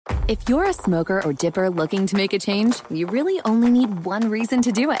If you're a smoker or dipper looking to make a change, you really only need one reason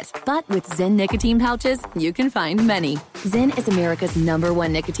to do it. But with Zyn nicotine pouches, you can find many. Zyn is America's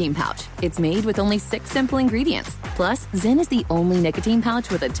 #1 nicotine pouch. It's made with only 6 simple ingredients. Plus, Zyn is the only nicotine pouch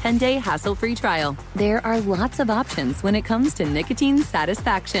with a 10-day hassle-free trial. There are lots of options when it comes to nicotine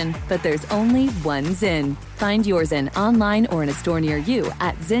satisfaction, but there's only one Zyn. Find your Zyn online or in a store near you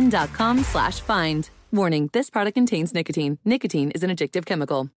at zyn.com/find. Warning, this product contains nicotine. Nicotine is an addictive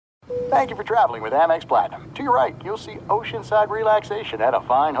chemical. Thank you for traveling with Amex Platinum. To your right, you'll see oceanside relaxation at a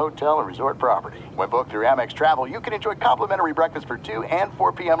fine hotel and resort property. When booked through Amex Travel, you can enjoy complimentary breakfast for 2 and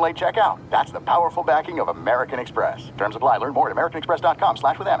 4 p.m. late checkout. That's the powerful backing of American Express. Terms apply. Learn more at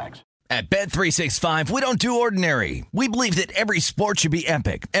americanexpress.com/withAmex. At Bet365, we don't do ordinary. We believe that every sport should be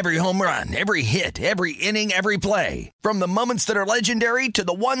epic. Every home run, every hit, every inning, every play. From the moments that are legendary to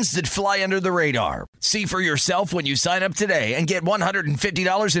the ones that fly under the radar. See for yourself when you sign up today and get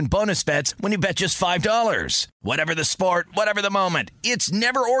 $150 in bonus bets when you bet just $5. Whatever the sport, whatever the moment, it's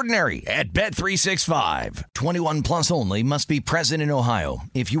never ordinary at Bet365. 21 plus only. Must be present in Ohio.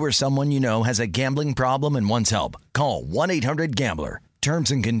 If you or someone you know has a gambling problem and wants help, call 1-800-GAMBLER.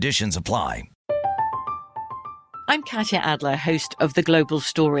 Terms and conditions apply. I'm Katya Adler, host of The Global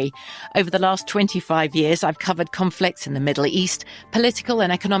Story. Over the last 25 years, I've covered conflicts in the Middle East, political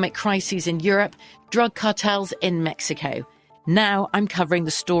and economic crises in Europe, drug cartels in Mexico. Now I'm covering the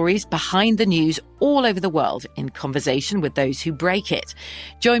stories behind the news all over the world in conversation with those who break it.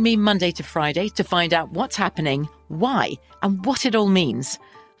 Join me Monday to Friday to find out what's happening, why, and what it all means.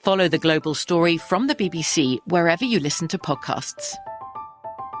 Follow The Global Story from the BBC wherever you listen to podcasts.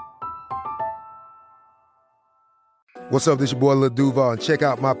 What's up, this your boy Lil Duval, and check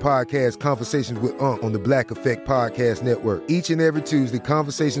out my podcast, Conversations with Unc, on the Black Effect Podcast Network. Each and every Tuesday,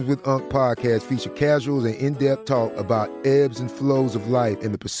 Conversations with Unc podcast feature casuals and in-depth talk about ebbs and flows of life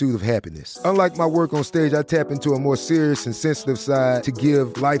and the pursuit of happiness. Unlike my work on stage, I tap into a more serious and sensitive side to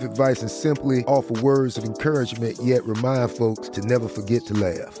give life advice and simply offer words of encouragement, yet remind folks to never forget to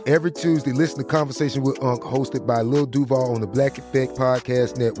laugh. Every Tuesday, listen to Conversation with Unc, hosted by Lil Duval on the Black Effect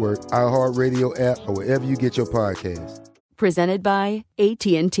Podcast Network, iHeartRadio app, or wherever you get your podcasts. Presented by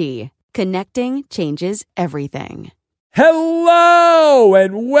AT&T. Connecting changes everything. Hello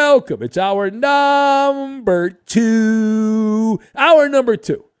and welcome. It's hour number two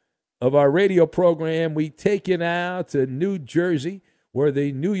of our radio program. We take you now to New Jersey, where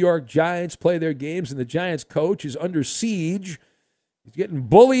the New York Giants play their games, and the Giants coach is under siege. He's getting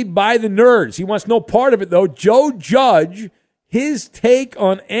bullied by the nerds. He wants no part of it, though. Joe Judge, his take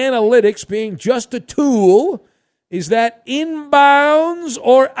on analytics being just a tool. Is that inbounds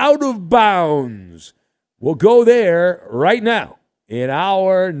or out of bounds? We'll go there right now in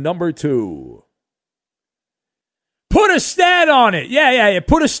hour number two. Put a stat on it. Yeah.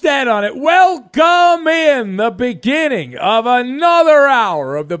 Put a stat on it. Welcome in the beginning of another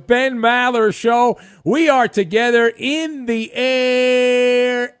hour of the Ben Maller Show. We are together in the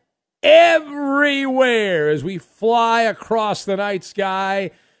air everywhere as we fly across the night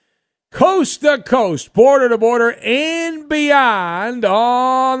sky, coast to coast, border to border, and beyond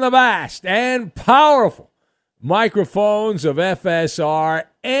on the vast and powerful microphones of FSR,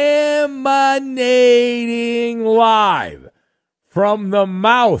 emanating live from the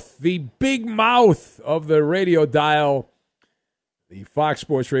mouth, the big mouth of the radio dial, the Fox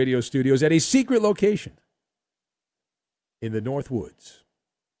Sports Radio studios, at a secret location in the North Woods.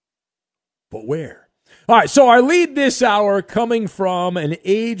 But where? All right, so our lead this hour coming from an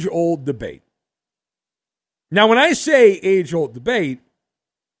age-old debate. Now, when I say age-old debate,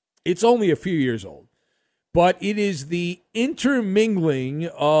 it's only a few years old, but it is the intermingling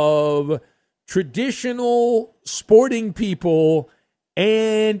of traditional sporting people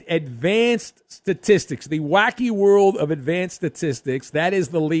and advanced statistics, the wacky world of advanced statistics. That is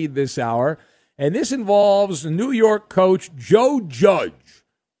the lead this hour, and this involves New York coach Joe Judge.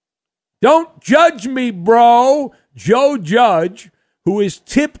 Don't judge me, bro. Joe Judge, who is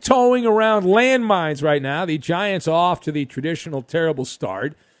tiptoeing around landmines right now. The Giants off to the traditional terrible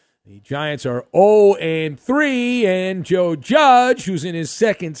start. The Giants are 0-3, and Joe Judge, who's in his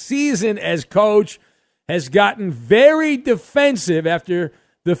second season as coach, has gotten very defensive after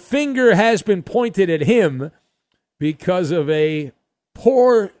the finger has been pointed at him because of a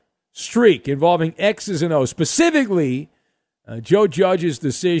poor streak involving X's and O's. Specifically, Joe Judge's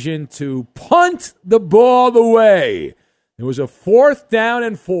decision to punt the ball away. It was a 4th down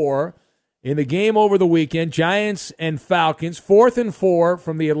and 4 in the game over the weekend. Giants and Falcons, 4th and 4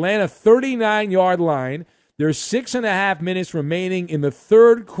 from the Atlanta 39-yard line. There's 6.5 minutes remaining in the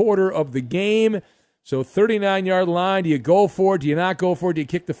third quarter of the game. So 39-yard line, do you go for it? Do you not go for it? Do you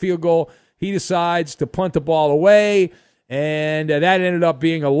kick the field goal? He decides to punt the ball away, and that ended up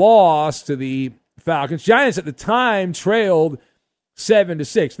being a loss to the Falcons. Giants at the time trailed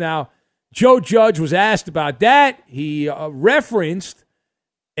 7-6. Now, Joe Judge was asked about that. He referenced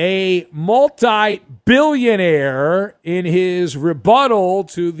a multi-billionaire in his rebuttal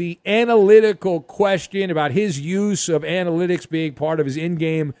to the analytical question about his use of analytics being part of his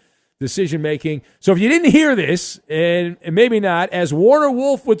in-game decision-making. So if you didn't hear this, and maybe not, as Warner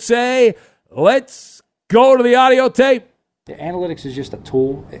Wolf would say, let's go to the audio tape. The analytics is just a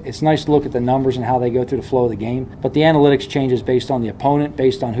tool. It's nice to look at the numbers and how they go through the flow of the game, but the analytics changes based on the opponent,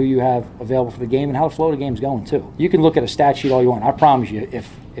 based on who you have available for the game, and how the flow of the game is going too. You can look at a stat sheet all you want. I promise you, if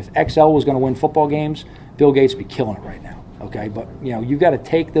XL was going to win football games, Bill Gates would be killing it right now. Okay, but you've got to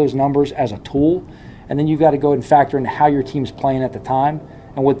take those numbers as a tool, and then you've got to go and factor into how your team's playing at the time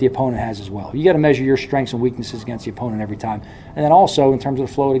and what the opponent has as well. You got to measure your strengths and weaknesses against the opponent every time, and then also in terms of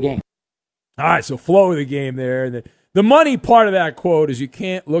the flow of the game. All right, so flow of the game there. The money part of that quote is you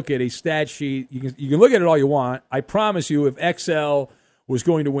can't look at a stat sheet. You can look at it all you want. I promise you, if XL was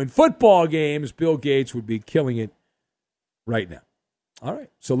going to win football games, Bill Gates would be killing it right now. All right,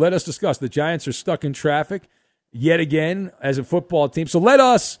 so let us discuss. The Giants are stuck in traffic yet again as a football team. So let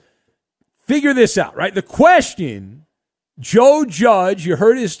us figure this out, right? The question, Joe Judge, you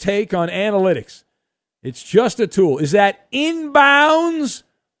heard his take on analytics. It's just a tool. Is that inbounds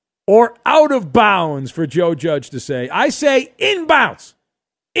or out of bounds for Joe Judge to say? I say inbounds.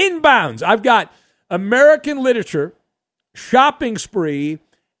 Inbounds. I've got American literature, shopping spree,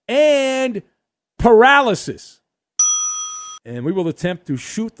 and paralysis. And we will attempt to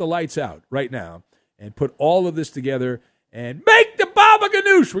shoot the lights out right now and put all of this together and make the Baba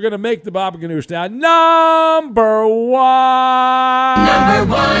Ganoush. We're going to make the Baba Ganoush now. Number one.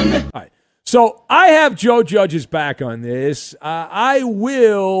 Number one. All right. So I have Joe Judge's back on this. I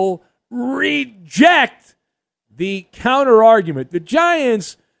will reject the counter-argument. The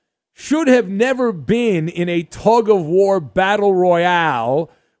Giants should have never been in a tug-of-war battle royale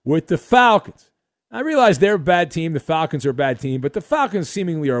with the Falcons. I realize they're a bad team, the Falcons are a bad team, but the Falcons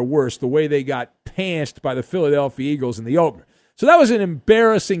seemingly are worse the way they got pantsed by the Philadelphia Eagles in the opener. So that was an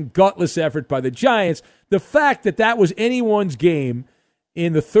embarrassing, gutless effort by the Giants. The fact that that was anyone's game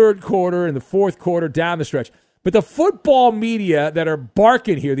in the third quarter and the fourth quarter down the stretch. But the football media that are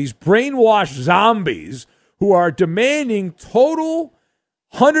barking here, these brainwashed zombies who are demanding total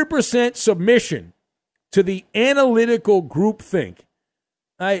 100% submission to the analytical groupthink,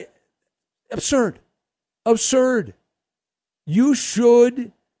 absurd. You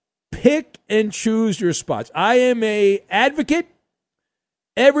should pick and choose your spots. I am a advocate.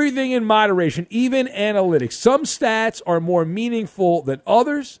 Everything in moderation, even analytics. Some stats are more meaningful than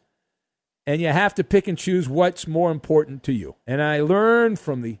others, and you have to pick and choose what's more important to you. And I learned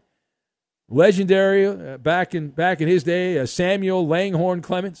from the legendary, back in his day, Samuel Langhorne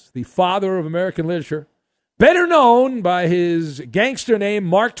Clemens, the father of American literature, better known by his gangster name,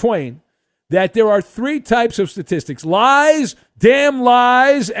 Mark Twain, that there are three types of statistics: lies, damn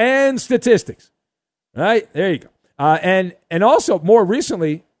lies, and statistics. All right, there you go. And also, more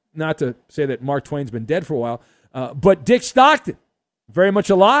recently, not to say that Mark Twain's been dead for a while, but Dick Stockton, very much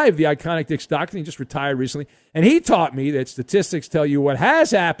alive, the iconic Dick Stockton. He just retired recently. And he taught me that statistics tell you what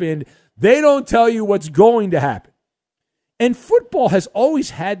has happened. They don't tell you what's going to happen. And football has always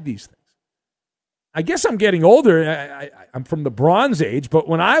had these things. I guess I'm getting older. I'm from the Bronze Age, but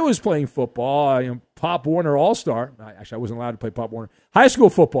when I was playing football, Pop Warner All-Star. Actually, I wasn't allowed to play Pop Warner. High school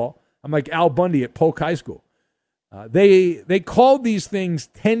football. I'm like Al Bundy at Polk High School. They called these things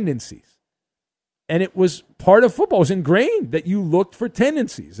tendencies. And it was part of football. It was ingrained that you looked for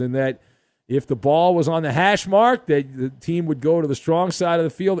tendencies, and that if the ball was on the hash mark, that the team would go to the strong side of the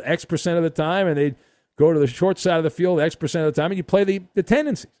field X% of the time, and they'd go to the short side of the field X% of the time, and you play the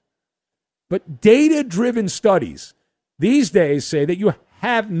tendencies. But data-driven studies these days say that you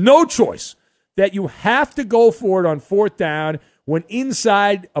have no choice, that you have to go for it on fourth down when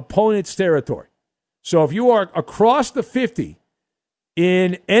inside opponent's territory. So if you are across the 50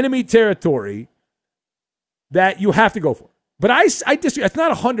 in enemy territory, that you have to go for it. But I disagree. It's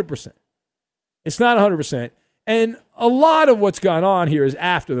not 100%. It's not 100%. And a lot of what's gone on here is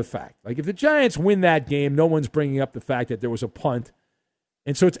after the fact. Like if the Giants win that game, no one's bringing up the fact that there was a punt.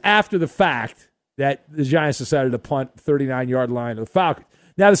 And so it's after the fact that the Giants decided to punt 39-yard line of the Falcons.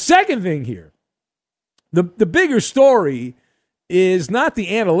 Now, the second thing here, the bigger story is not the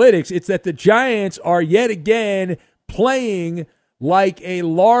analytics. It's that the Giants are yet again playing like a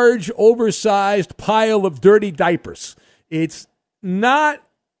large, oversized pile of dirty diapers. It's not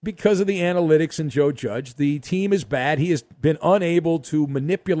because of the analytics and Joe Judge. The team is bad. He has been unable to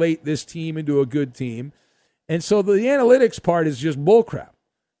manipulate this team into a good team. And so the analytics part is just bullcrap.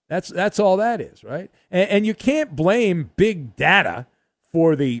 That's all that is, right? And you can't blame big data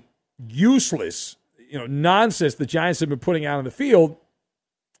for the useless, nonsense the Giants have been putting out on the field.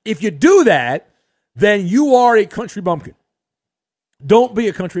 If you do that, then you are a country bumpkin. Don't be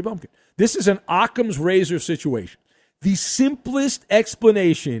a country bumpkin. This is an Occam's razor situation. The simplest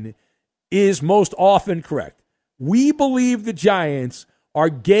explanation is most often correct. We believe the Giants are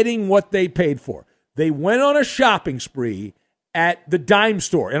getting what they paid for. They went on a shopping spree at the dime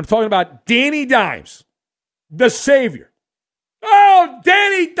store. And I'm talking about Danny Dimes, the savior. Oh,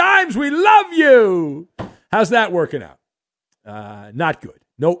 Danny Dimes, we love you. How's that working out? Not good.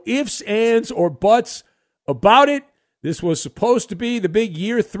 No ifs, ands, or buts about it. This was supposed to be the big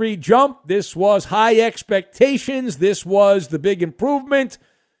year 3 jump. This was high expectations. This was the big improvement.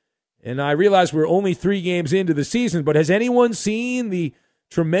 And I realize we're only 3 games into the season, but has anyone seen the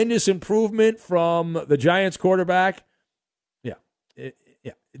tremendous improvement from the Giants quarterback? Yeah.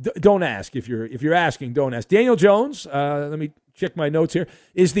 Don't ask. If you're asking, don't ask. Daniel Jones, let me check my notes here,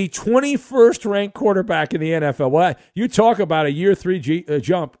 is the 21st ranked quarterback in the NFL. Well, you talk about a year 3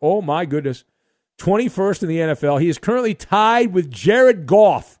 jump. Oh, my goodness. 21st in the NFL. He is currently tied with Jared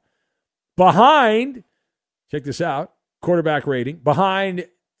Goff behind, check this out, quarterback rating, behind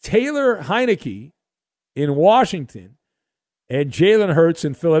Taylor Heineke in Washington and Jalen Hurts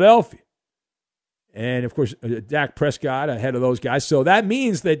in Philadelphia. And, of course, Dak Prescott ahead of those guys. So that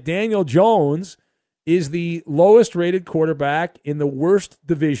means that Daniel Jones is the lowest-rated quarterback in the worst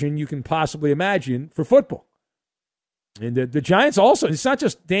division you can possibly imagine for football. And the Giants also, it's not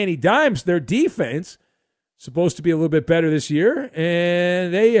just Danny Dimes, their defense supposed to be a little bit better this year,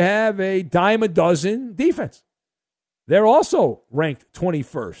 and they have a dime a dozen defense. They're also ranked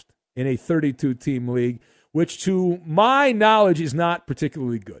 21st in a 32-team league, which to my knowledge is not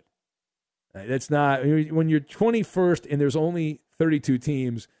particularly good. That's not, when you're 21st and there's only 32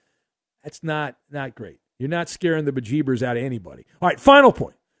 teams, that's not great. You're not scaring the bejeebers out of anybody. All right, final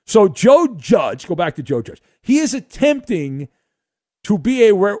point. So Joe Judge, go back to Joe Judge. He is attempting to be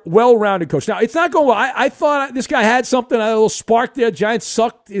a well-rounded coach. Now, it's not going well. I thought this guy had something, a little spark there. Giants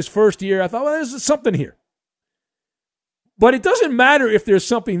sucked his first year. I thought, well, there's something here. But it doesn't matter if there's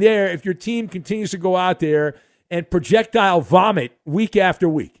something there if your team continues to go out there and projectile vomit week after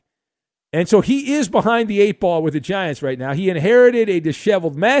week. And so he is behind the 8 ball with the Giants right now. He inherited a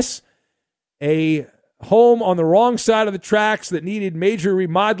disheveled mess, a home on the wrong side of the tracks that needed major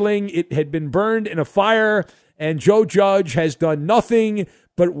remodeling. It had been burned in a fire, and Joe Judge has done nothing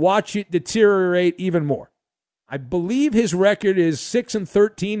but watch it deteriorate even more. I believe his record is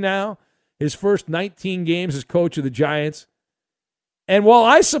 6-13 now, his first 19 games as coach of the Giants. And while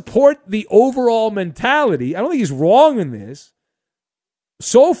I support the overall mentality, I don't think he's wrong in this.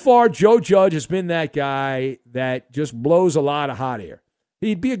 So far, Joe Judge has been that guy that just blows a lot of hot air.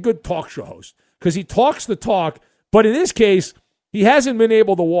 He'd be a good talk show host because he talks the talk, but in this case, he hasn't been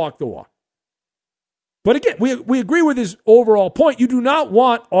able to walk the walk. But again, we agree with his overall point. You do not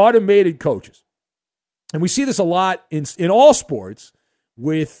want automated coaches. And we see this a lot in all sports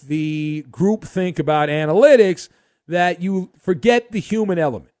with the group think about analytics, that you forget the human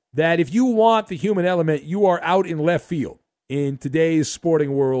element. That if you want the human element, you are out in left field. In today's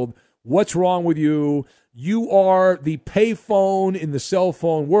sporting world, what's wrong with you? You are the payphone in the cell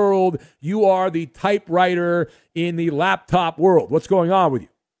phone world. You are the typewriter in the laptop world. What's going on with you?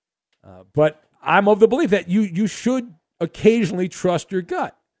 But I'm of the belief that you should occasionally trust your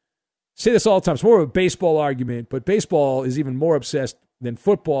gut. I say this all the time. It's more of a baseball argument, but baseball is even more obsessed than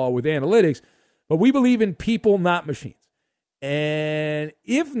football with analytics. But we believe in people, not machines. And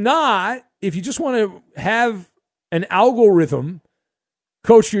if not, if you just want to have an algorithm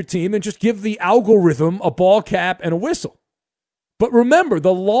coach your team, then just give the algorithm a ball cap and a whistle. But remember,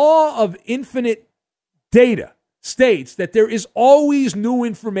 the law of infinite data states that there is always new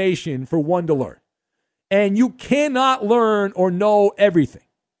information for one to learn. And you cannot learn or know everything.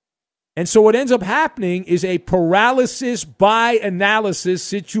 And so what ends up happening is a paralysis by analysis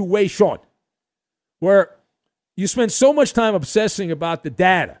situation where you spend so much time obsessing about the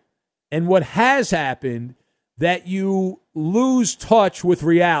data and what has happened that you lose touch with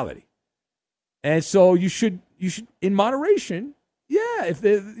reality. And so you should in moderation, if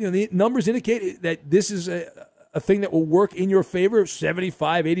the numbers indicate that this is a thing that will work in your favor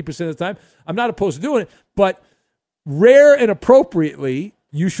 75, 80% of the time, I'm not opposed to doing it, but rare and appropriately,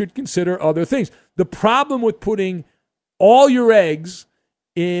 you should consider other things. The problem with putting all your eggs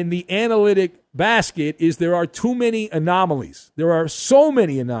in the analytic basket is there are too many anomalies. There are so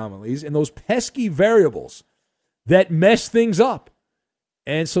many anomalies and those pesky variables that mess things up.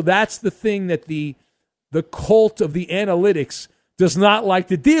 And so that's the thing that the cult of the analytics does not like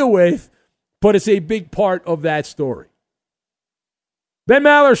to deal with, but it's a big part of that story. Ben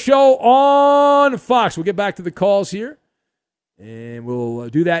Maller Show on Fox. We'll get back to the calls here, and we'll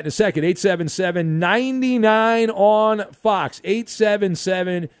do that in a second. 877-99 on Fox.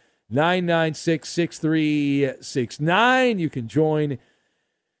 877-996-6369. You can join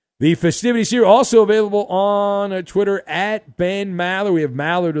the festivities here. Also available on Twitter at Ben Maller. We have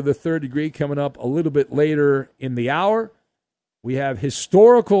Maller to the Third Degree coming up a little bit later in the hour. We have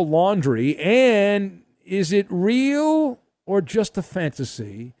historical laundry, and is it real or just a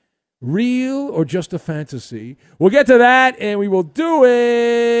fantasy? Real or just a fantasy? We'll get to that, and we will do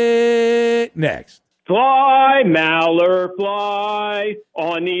it next. Fly, Maller, fly,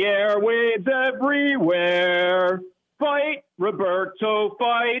 on the airwaves everywhere. Fight, Roberto,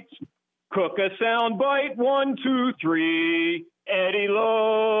 fight. Cook a sound bite, 1, 2, 3. Eddie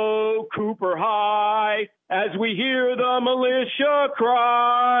Low, Cooper High, as we hear the militia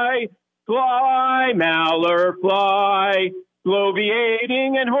cry. Fly, Maller, fly,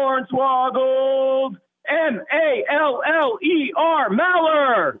 bloviating and hornswoggled. M-A-L-L-E-R,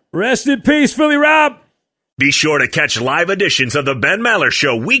 Maller. Rest in peace, Philly Rob. Be sure to catch live editions of The Ben Maller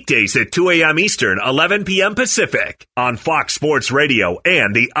Show weekdays at 2 a.m. Eastern, 11 p.m. Pacific on Fox Sports Radio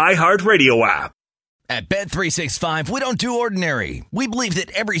and the iHeartRadio app. At Bet365, we don't do ordinary. We believe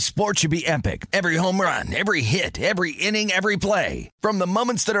that every sport should be epic. Every home run, every hit, every inning, every play. From the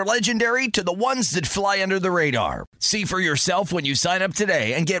moments that are legendary to the ones that fly under the radar. See for yourself when you sign up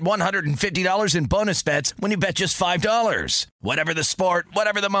today and get $150 in bonus bets when you bet just $5. Whatever the sport,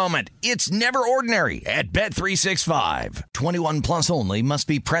 whatever the moment, it's never ordinary at Bet365. 21 plus only. Must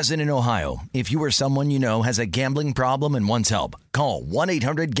be present in Ohio. If you or someone you know has a gambling problem and wants help, call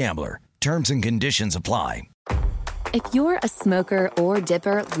 1-800-GAMBLER. Terms and conditions apply. If you're a smoker or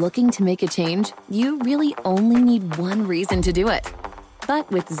dipper looking to make a change, you really only need one reason to do it.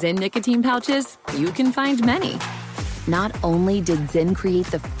 But with Zyn nicotine pouches, you can find many. Not only did Zyn create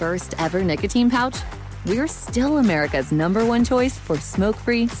the first ever nicotine pouch, we're still America's #1 choice for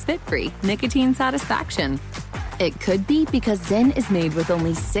smoke-free, spit-free nicotine satisfaction. It could be because Zyn is made with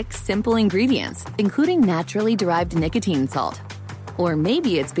only 6 simple ingredients, including naturally derived nicotine salt. Or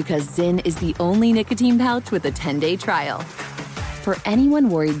maybe it's because Zyn is the only nicotine pouch with a 10-day trial. For anyone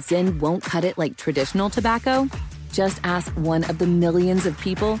worried Zyn won't cut it like traditional tobacco, just ask one of the millions of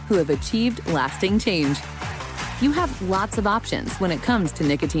people who have achieved lasting change. You have lots of options when it comes to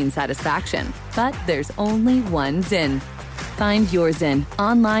nicotine satisfaction, but there's only one Zyn. Find your Zyn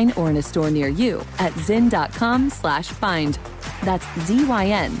online or in a store near you at zyn.com/find. That's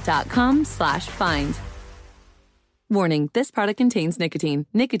ZYN.com/find. Warning, this product contains nicotine.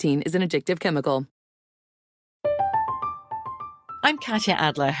 Nicotine is an addictive chemical. I'm Katya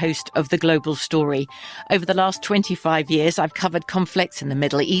Adler, host of The Global Story. Over the last 25 years, I've covered conflicts in the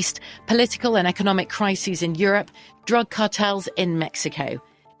Middle East, political and economic crises in Europe, drug cartels in Mexico.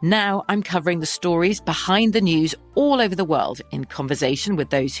 Now I'm covering the stories behind the news all over the world in conversation with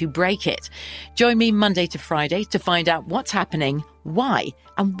those who break it. Join me Monday to Friday to find out what's happening, why,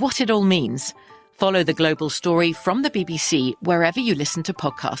 and what it all means. Follow The Global Story from the BBC wherever you listen to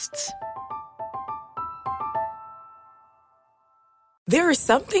podcasts. There are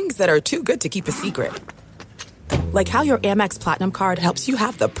some things that are too good to keep a secret. Like how your Amex Platinum card helps you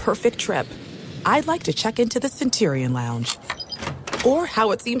have the perfect trip. I'd like to check into the Centurion Lounge. Or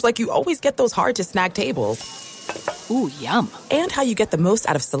how it seems like you always get those hard-to-snag tables. Ooh, yum. And how you get the most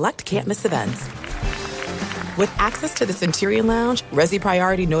out of select can't-miss events. With access to the Centurion Lounge, Resi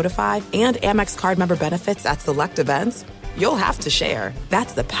Priority Notified, and Amex card member benefits at select events, you'll have to share.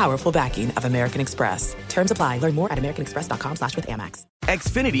 That's the powerful backing of American Express. Terms apply. Learn more at americanexpress.com/withAmex.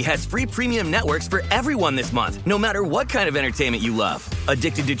 Xfinity has free premium networks for everyone this month, no matter what kind of entertainment you love.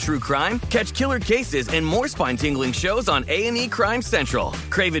 Addicted to true crime? Catch killer cases and more spine-tingling shows on A&E Crime Central.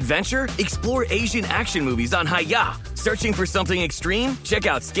 Crave adventure? Explore Asian action movies on Hi-Ya. Searching for something extreme? Check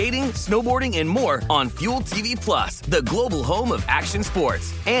out skating, snowboarding, and more on Fuel TV Plus, the global home of action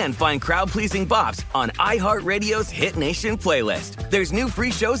sports. And find crowd-pleasing bops on iHeartRadio's Hit Nation playlist. There's new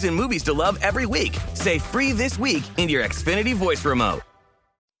free shows and movies to love every week. Say free this week in your Xfinity voice remote.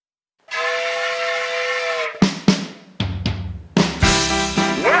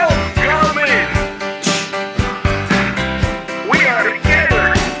 Welcome in. We are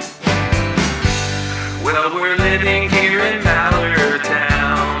together. Well, we're living here in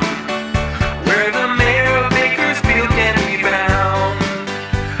Mallertown, where the mayor of Bakersfield can be found.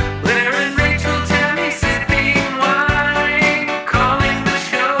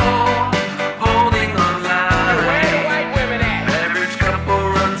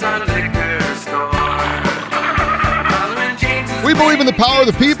 believe in the power of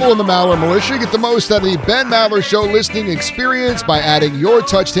the people in the Maller Militia. Get the most out of the Ben Maller Show listening experience by adding your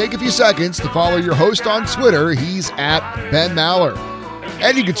touch. Take a few seconds to follow your host on Twitter. He's at Ben Maller.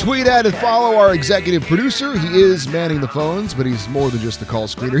 And you can tweet at and follow our executive producer. He is manning the phones, but he's more than just a call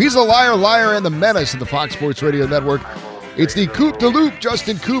screener. He's the liar, and the menace of the Fox Sports Radio Network. It's the Coop de Loop,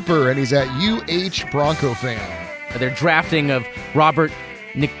 Justin Cooper, and he's at UH Bronco fan. They're drafting of Robert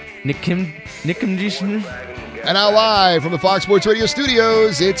Nickim. And now live from the Fox Sports Radio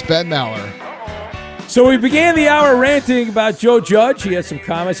studios, it's Ben Maller. So we began the hour ranting about Joe Judge. He had some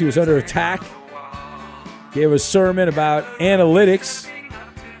comments. He was under attack. Gave a sermon about analytics.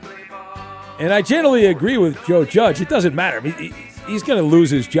 And I generally agree with Joe Judge. It doesn't matter. I mean, he's going to lose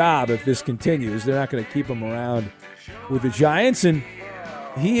his job if this continues. They're not going to keep him around with the Giants. And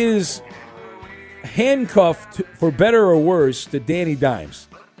he is handcuffed, for better or worse, to Danny Dimes.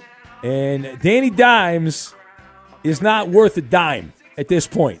 And Danny Dimes is not worth a dime at this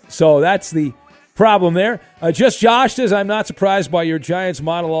point. So that's the problem there. Just Josh says, I'm not surprised by your Giants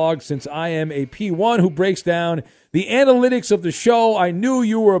monologue since I am a P1 who breaks down the analytics of the show. I knew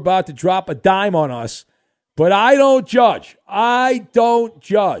you were about to drop a dime on us, but I don't judge. I don't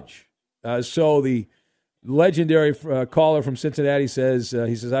judge. So the legendary caller from Cincinnati says,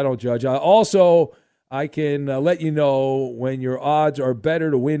 he says, I don't judge. Also, I can let you know when your odds are better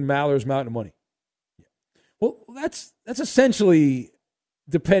to win Maller's Mountain of Money. Well, that's essentially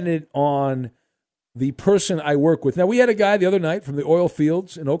dependent on the person I work with. Now, we had a guy the other night from the oil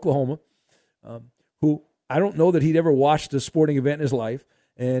fields in Oklahoma who I don't know that he'd ever watched a sporting event in his life,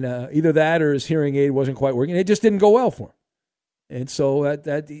 and either that or his hearing aid wasn't quite working. It just didn't go well for him. And so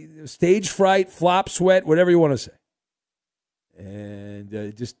that stage fright, flop sweat, whatever you want to say.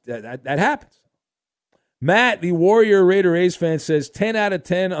 And just that happens. Matt, the Warrior Raider A's fan, says 10 out of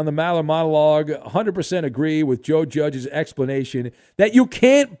 10 on the Maller monologue. 100% agree with Joe Judge's explanation that you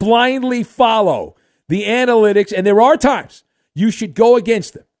can't blindly follow the analytics, and there are times you should go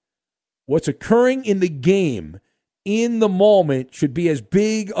against them. What's occurring in the game in the moment should be as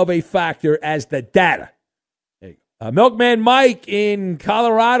big of a factor as the data. Milkman Mike in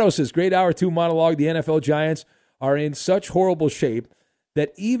Colorado says, great hour 2 monologue. The NFL Giants are in such horrible shape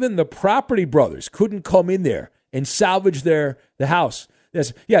that even the property brothers couldn't come in there and salvage the house.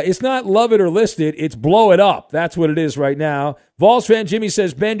 It's not love it or list it. It's blow it up. That's what it is right now. Vols fan Jimmy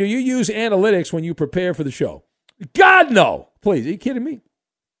says, Ben, do you use analytics when you prepare for the show? God, no. Please, are you kidding me?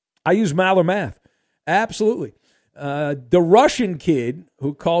 I use Maller math. Absolutely. The Russian kid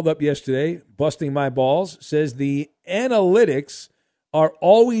who called up yesterday, busting my balls, says the analytics are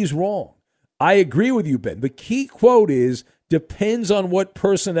always wrong. I agree with you, Ben. The key quote is, depends on what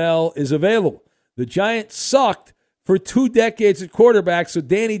personnel is available. The Giants sucked for 2 decades at quarterback, so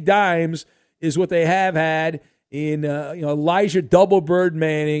Danny Dimes is what they have had in Elijah Doublebird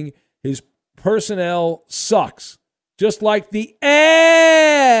Manning. His personnel sucks. Just like the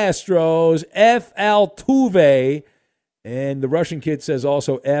Astros, F. Altuve, and the Russian kid says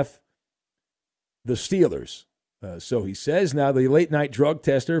also F. the Steelers. So he says. Now the late-night drug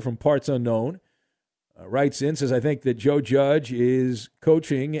tester from Parts Unknown writes in, says, I think that Joe Judge is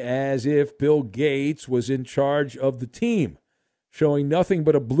coaching as if Bill Gates was in charge of the team, showing nothing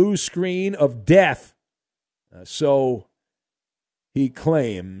but a blue screen of death. So he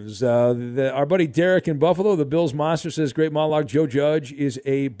claims. Our buddy Derek in Buffalo, the Bills Monster, says, great monologue. Joe Judge is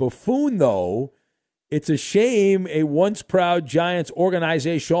a buffoon, though. It's a shame a once proud Giants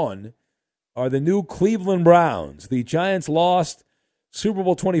organization are the new Cleveland Browns. The Giants lost Super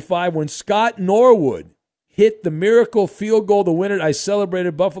Bowl 25 when Scott Norwood hit the miracle field goal to win it. I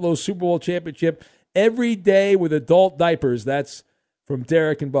celebrated Buffalo's Super Bowl championship every day with adult diapers. That's from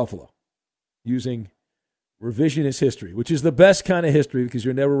Derek in Buffalo, using revisionist history, which is the best kind of history because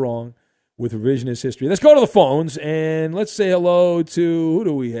you're never wrong with revisionist history. Let's go to the phones, and let's say hello to, who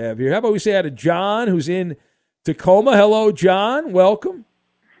do we have here? How about we say hi to John, who's in Tacoma. Hello, John. Welcome.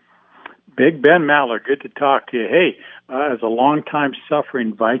 Big Ben Maller, good to talk to you. Hey, as a longtime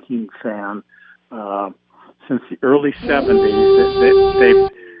suffering Viking fan, since the early 70s,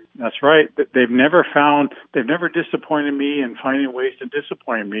 that's right. They've never disappointed me in finding ways to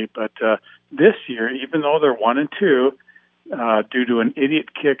disappoint me. But this year, even though they're 1-2, due to an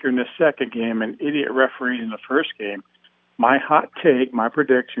idiot kicker in the second game and idiot referee in the first game, my hot take, my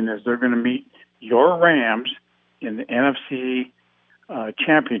prediction is they're going to meet your Rams in the NFC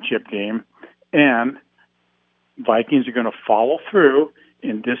championship game, and Vikings are going to follow through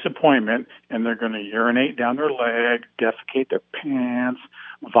in disappointment, and they're going to urinate down their leg, defecate their pants,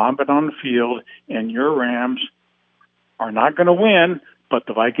 vomit on the field, and your Rams are not going to win, but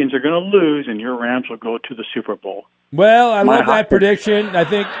the Vikings are going to lose, and your Rams will go to the Super Bowl. Well, I love that prediction. I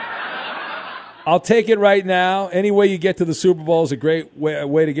think I'll take it right now. Any way you get to the Super Bowl is a great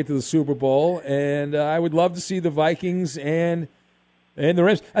way to get to the Super Bowl, and I would love to see the Vikings and the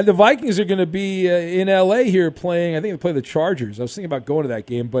Rams. And the Vikings are going to be in L.A. here playing. I think they play the Chargers. I was thinking about going to that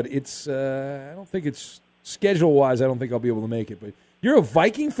game, but it's I don't think it's schedule-wise. I don't think I'll be able to make it. But you're a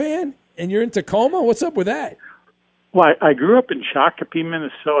Viking fan, and you're in Tacoma? What's up with that? Well, I grew up in Shakopee,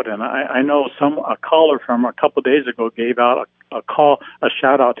 Minnesota, and I know a caller from a couple of days ago gave out a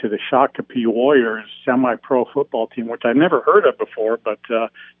shout out to the Shakopee Warriors semi-pro football team, which I never heard of before. But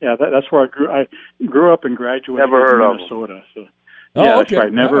that's where I grew. I grew up and graduated in Minnesota. So. Yeah, okay. That's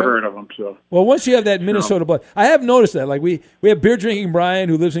right. Never heard of them. So. Well, once you have that Minnesota blood, I have noticed that. Like we have beer drinking Brian,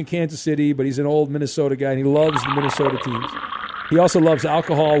 who lives in Kansas City, but he's an old Minnesota guy, and he loves the Minnesota teams. He also loves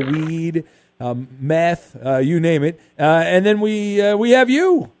alcohol, weed, meth, you name it. And then we have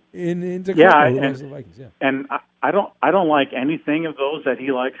you in Tacoma, who loves the Vikings. Yeah. And I don't like anything of those that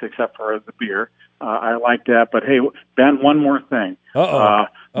he likes except for the beer. I like that. But hey, Ben, one more thing.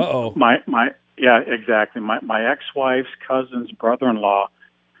 Yeah, exactly. My ex-wife's cousin's brother-in-law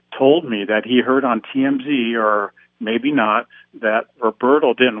told me that he heard on TMZ, or maybe not, that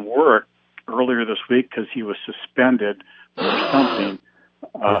Roberto didn't work earlier this week because he was suspended or something.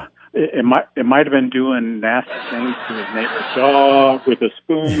 It might have been doing nasty things to his neighbor's dog with a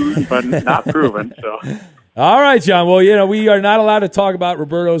spoon, but not proven. So. All right, John. Well, we are not allowed to talk about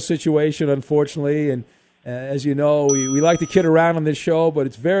Roberto's situation, unfortunately, and as you know, we like to kid around on this show, but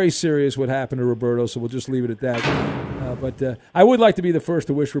it's very serious what happened to Roberto, so we'll just leave it at that. But I would like to be the first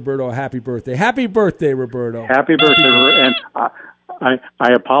to wish Roberto a happy birthday. Happy birthday, Roberto. Happy birthday, Roberto. And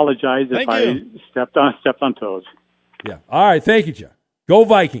I apologize if I stepped on toes. Yeah. All right. Thank you, John. Go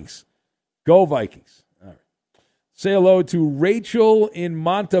Vikings. Go Vikings. All right. Say hello to Rachel in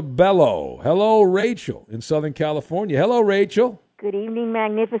Montebello. Hello, Rachel in Southern California. Hello, Rachel. Good evening,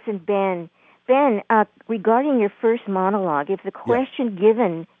 magnificent Ben. Ben, regarding your first monologue, if the question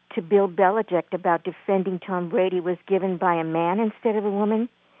given to Bill Belichick about defending Tom Brady was given by a man instead of a woman,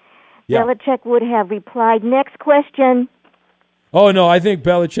 Belichick would have replied, next question. Oh, no, I think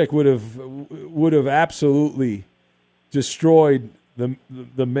Belichick would have absolutely destroyed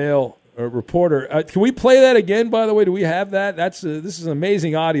the male reporter. Can we play that again, by the way? Do we have that? This is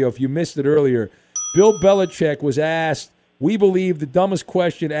amazing audio if you missed it earlier. Bill Belichick was asked, we believe, the dumbest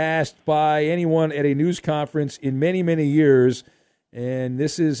question asked by anyone at a news conference in many, many years. And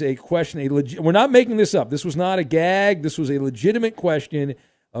this is a question. We're not making this up. This was not a gag. This was a legitimate question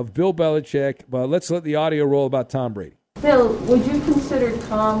of Bill Belichick. But let's let the audio roll about Tom Brady. Bill, would you consider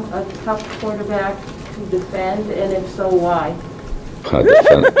Tom a tough quarterback to defend? And if so, why?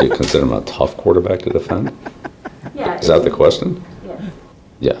 Do you consider him a tough quarterback to defend? Yeah. Is that the question? Yeah.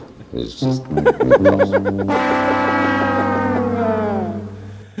 Yeah. He's just...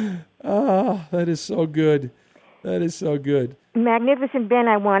 Oh, that is so good. That is so good. Magnificent Ben,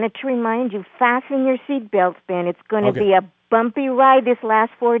 I wanted to remind you, fasten your seatbelts, Ben. It's going to be a bumpy ride this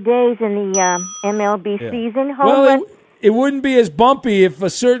last 4 days in the MLB season. It wouldn't be as bumpy if a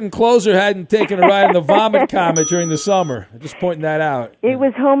certain closer hadn't taken a ride in the Vomit Comet during the summer. I'm just pointing that out. It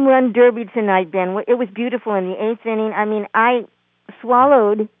was home run derby tonight, Ben. It was beautiful in the 8th inning. I mean, I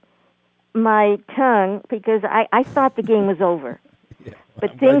swallowed my tongue because I thought the game was over.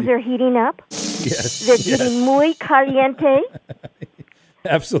 But things are heating up. Yes. They're getting muy caliente.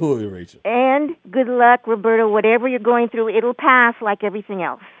 Absolutely, Rachel. And good luck, Roberto. Whatever you're going through, it'll pass like everything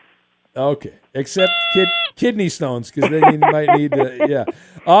else. Okay. Except kidney stones, because then you might need to, yeah.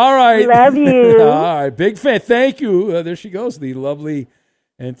 All right. Love you. All right. Big fan. Thank you. There she goes, the lovely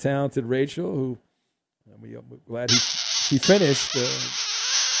and talented Rachel, who I'm glad she finished.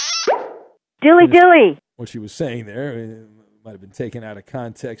 Dilly. What she was saying there. Might have been taken out of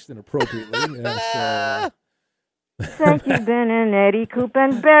context inappropriately. Thank you, Ben and Eddie. Coop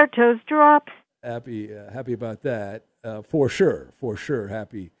and Berto's drops. Happy about that. For sure.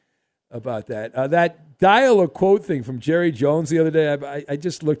 Happy about that. That dial a quote thing from Jerry Jones the other day, I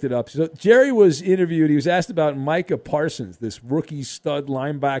just looked it up. So Jerry was interviewed. He was asked about Micah Parsons, this rookie stud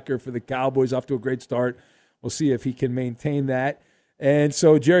linebacker for the Cowboys, off to a great start. We'll see if he can maintain that. And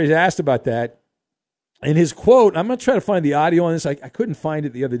so Jerry's asked about that. And his quote, I'm going to try to find the audio on this. I couldn't find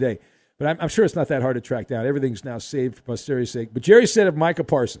it the other day, but I'm sure it's not that hard to track down. Everything's now saved for posterity's sake. But Jerry said of Micah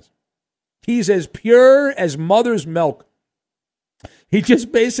Parsons, he's as pure as mother's milk. He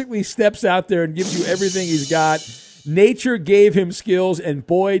just basically steps out there and gives you everything he's got. Nature gave him skills, and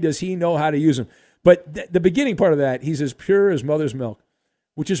boy, does he know how to use them. But the beginning part of that, he's as pure as mother's milk,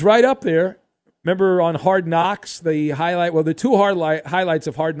 which is right up there. Remember on Hard Knocks, the two highlights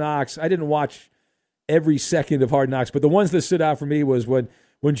of Hard Knocks, I didn't watch every second of Hard Knocks. But the ones that stood out for me was when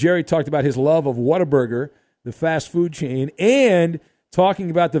Jerry talked about his love of Whataburger, the fast food chain, and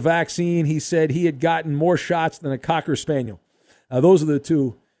talking about the vaccine. He said he had gotten more shots than a Cocker Spaniel. Those are the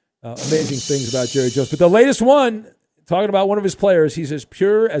two amazing things about Jerry Jones. But the latest one, talking about one of his players, he's as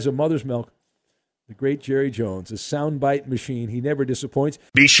pure as a mother's milk. The great Jerry Jones, a soundbite machine. He never disappoints.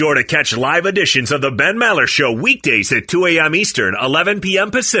 Be sure to catch live editions of the Ben Maller Show weekdays at 2 a.m. Eastern, 11 p.m.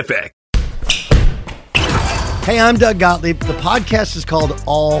 Pacific. Hey, I'm Doug Gottlieb. The podcast is called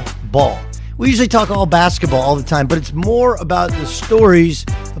All Ball. We usually talk all basketball all the time, but it's more about the stories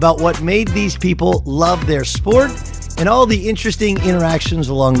about what made these people love their sport and all the interesting interactions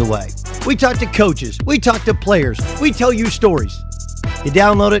along the way. We talk to coaches. We talk to players. We tell you stories. You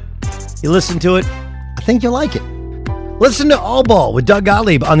download it. You listen to it. I think you'll like it. Listen to All Ball with Doug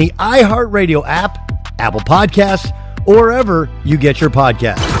Gottlieb on the iHeartRadio app, Apple Podcasts, or wherever you get your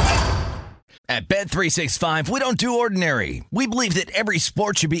podcasts. At Bet365, we don't do ordinary. We believe that every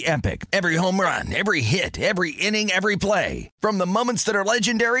sport should be epic. Every home run, every hit, every inning, every play. From the moments that are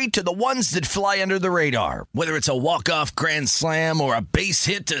legendary to the ones that fly under the radar. Whether it's a walk-off grand slam or a base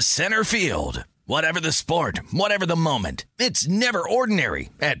hit to center field. Whatever the sport, whatever the moment, it's never ordinary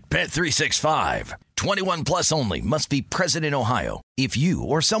at Bet365. 21 plus only. Must be present in Ohio. If you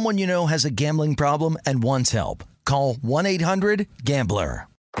or someone you know has a gambling problem and wants help, call 1-800-GAMBLER.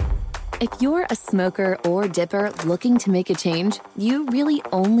 If you're a smoker or dipper looking to make a change, you really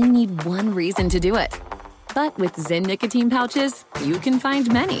only need one reason to do it. But with Zyn nicotine pouches, you can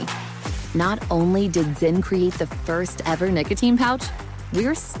find many. Not only did Zyn create the first ever nicotine pouch,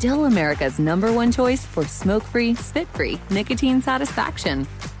 we're still America's #1 choice for smoke-free, spit-free nicotine satisfaction.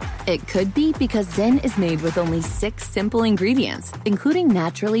 It could be because Zyn is made with only 6 simple ingredients, including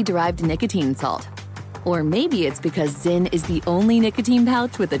naturally derived nicotine salt. Or maybe it's because Zyn is the only nicotine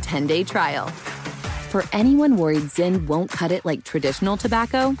pouch with a 10-day trial. For anyone worried Zyn won't cut it like traditional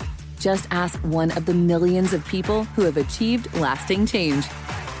tobacco, just ask one of the millions of people who have achieved lasting change.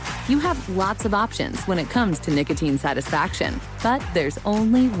 You have lots of options when it comes to nicotine satisfaction, but there's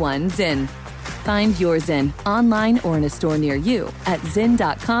only one Zyn. Find your Zyn online or in a store near you at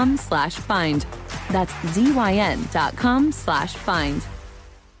zyn.com/find. That's ZYN.com/find.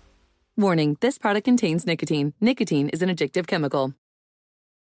 Warning, this product contains nicotine. Nicotine is an addictive chemical.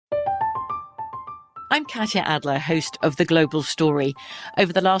 I'm Katya Adler, host of The Global Story.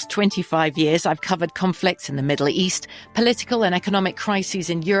 Over the last 25 years, I've covered conflicts in the Middle East, political and economic crises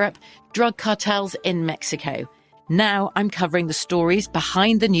in Europe, drug cartels in Mexico. Now I'm covering the stories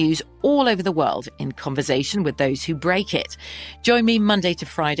behind the news all over the world in conversation with those who break it. Join me Monday to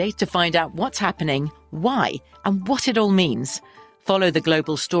Friday to find out what's happening, why, and what it all means. Follow The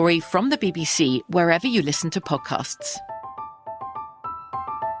Global Story from the BBC wherever you listen to podcasts.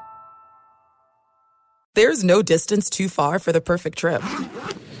 There's no distance too far for the perfect trip.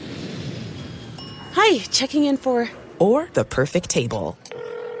 Hi, checking in for... Or the perfect table.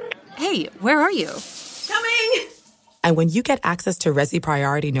 Hey, where are you? Coming! And when you get access to Resi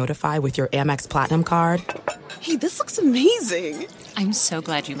Priority Notify with your Amex Platinum card... Hey, this looks amazing. I'm so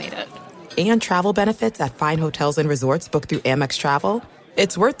glad you made it. And travel benefits at fine hotels and resorts booked through Amex Travel,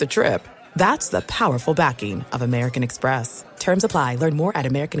 it's worth the trip. That's the powerful backing of American Express. Terms apply. Learn more at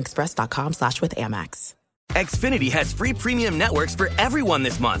americanexpress.com/withAmex. Xfinity has free premium networks for everyone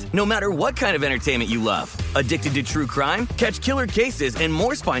this month, no matter what kind of entertainment you love. Addicted to true crime? Catch killer cases and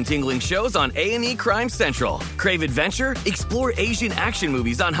more spine-tingling shows on A&E Crime Central. Crave adventure? Explore Asian action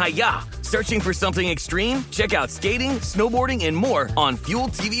movies on Hi-Ya. Searching for something extreme? Check out skating, snowboarding, and more on Fuel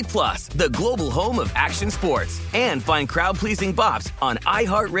TV Plus, the global home of action sports. And find crowd-pleasing bops on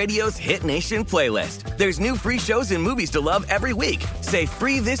iHeartRadio's Hit Nation playlist. There's new free shows and movies to love every week. Say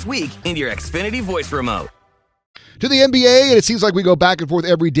free this week in your Xfinity voice remote. To the NBA, and it seems like we go back and forth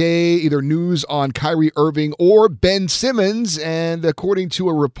every day, either news on Kyrie Irving or Ben Simmons. And according to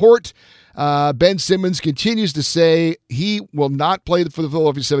a report, Ben Simmons continues to say he will not play for the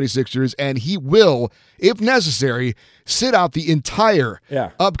Philadelphia 76ers, and he will, if necessary, sit out the entire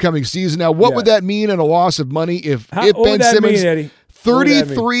upcoming season. Now, what would that mean in a loss of money if Ben Simmons,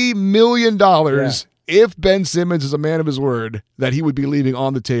 $33 million, if Ben Simmons is a man of his word, that he would be leaving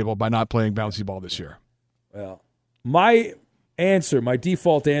on the table by not playing bouncy ball this year? Well, my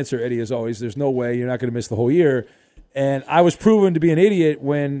default answer, Eddie, is always, there's no way you're not going to miss the whole year. And I was proven to be an idiot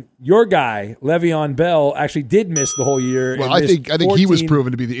when your guy, Le'Veon Bell, actually did miss the whole year. Well, I think he was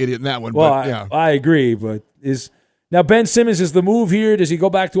proven to be the idiot in that one. Well, but, I agree. But now Ben Simmons is the move here. Does he go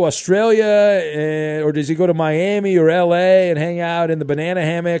back to Australia, or does he go to Miami or L.A. and hang out in the banana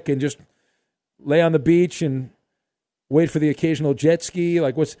hammock and just lay on the beach and wait for the occasional jet ski?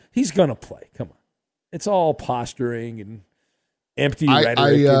 He's going to play. Come on. it's all posturing and empty I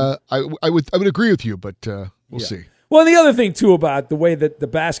rhetoric. I would agree with you, but we'll see. Well, the other thing, too, about the way that the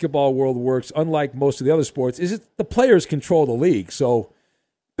basketball world works, unlike most of the other sports, is that the players control the league. So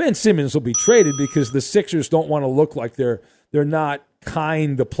Ben Simmons will be traded because the Sixers don't want to look like they're not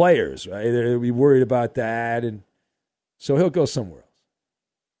kind to players, right? They'll be worried about that, and so he'll go somewhere else.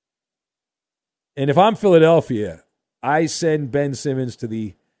 And if I'm Philadelphia, I send Ben Simmons to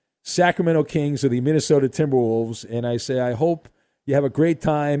the Sacramento Kings or the Minnesota Timberwolves, and I say, I hope you have a great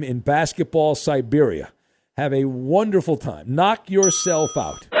time in basketball Siberia. Have a wonderful time. Knock yourself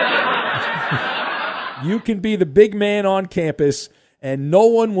out. You can be the big man on campus, and no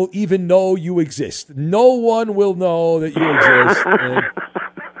one will even know you exist. No one will know that you exist. And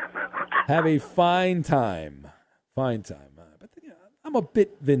have a fine time. Fine time. But I'm a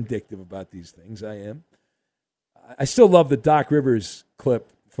bit vindictive about these things. I am. I still love the Doc Rivers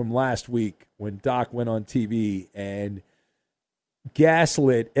clip from last week when Doc went on TV and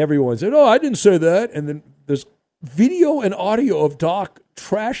gaslit everyone. Said, "Oh, I didn't say that." And then there's video and audio of Doc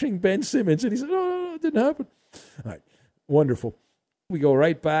trashing Ben Simmons. And he said, "Oh, it didn't happen." All right. Wonderful. We go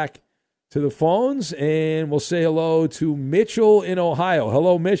right back to the phones, and we'll say hello to Mitchell in Ohio.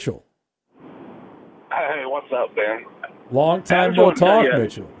 Hello, Mitchell. Hey, what's up, Ben? Long time no talk,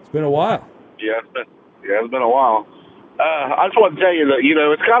 Mitchell. It's been a while. Yeah, it's been a while. I just want to tell you that,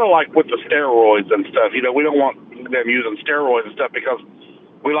 it's kind of like with the steroids and stuff. We don't want them using steroids and stuff because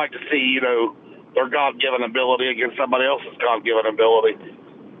we like to see, their God-given ability against somebody else's God-given ability.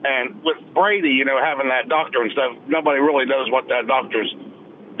 And with Brady, having that doctor and stuff, nobody really knows what that doctor's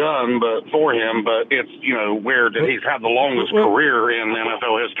done for him, but it's, weird that he's had the longest career in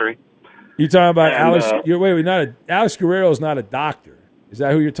NFL history. You're talking about Alex? Alex Guerrero is not a doctor. Is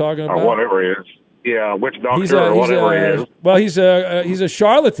that who you're talking about? Or whatever he is. Yeah, which doctor or whatever he is. Well, he's a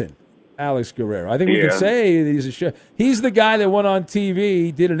charlatan, Alex Guerrero. I think we can say that he's the guy that went on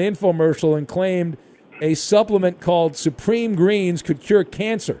TV, did an infomercial, and claimed a supplement called Supreme Greens could cure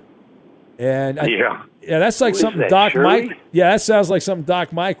cancer. And that's like something Doc Mike. Yeah, that sounds like something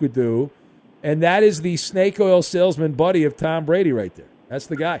Doc Mike would do. And that is the snake oil salesman buddy of Tom Brady right there. That's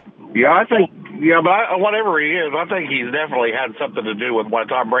the guy. Yeah, but whatever he is, I think he's definitely had something to do with why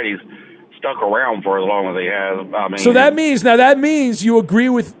Tom Brady's stuck around for as long as he has. I mean, so that means you agree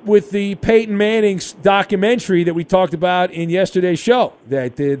with the Peyton Manning's documentary that we talked about in yesterday's show,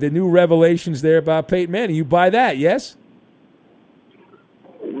 that the new revelations there about Peyton Manning. You buy that, yes?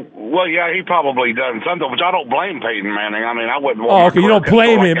 Well, yeah, he probably done something, which I don't blame Peyton Manning. I mean, I wouldn't want. Oh, okay, you don't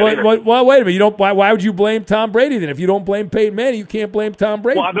blame him, but well, wait a minute. You don't. Why would you blame Tom Brady then? If you don't blame Peyton Manning, you can't blame Tom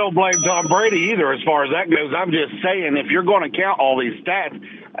Brady. Well, I don't blame Tom Brady either, as far as that goes. I'm just saying, if you're going to count all these stats,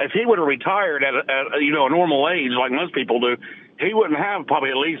 if he would have retired at a normal age like most people do, he wouldn't have probably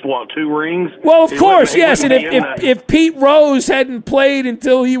at least 2 rings. Well, of course, yes. And if Pete Rose hadn't played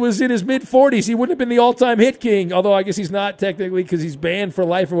until he was in his mid-40s, he wouldn't have been the all-time hit king. Although I guess he's not technically because he's banned for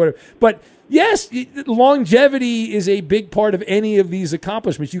life or whatever. But yes, longevity is a big part of any of these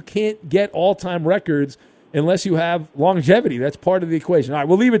accomplishments. You can't get all-time records unless you have longevity. That's part of the equation. All right,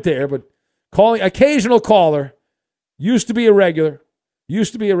 we'll leave it there. But occasional caller, used to be a regular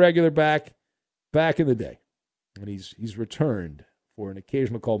back in the day. And he's returned for an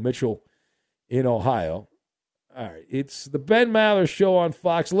occasional call. Mitchell in Ohio. All right, it's the Ben Maller Show on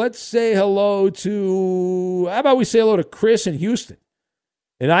Fox. Let's say hello to, how about we say hello to Chris in Houston?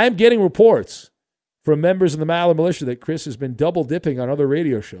 And I am getting reports from members of the Maller Militia that Chris has been double dipping on other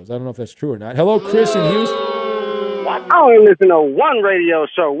radio shows. I don't know if that's true or not. Hello, Chris in Houston. I only listen to one radio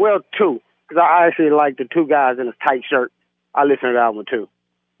show, well, 2, because I actually like the 2 guys in a tight shirt. I listen to that one, too.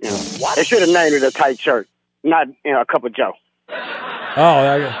 They should have named it a tight shirt. Not a cup of Joe.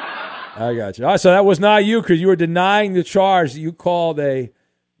 Oh, I got you. So that was not you because you were denying the charge that you called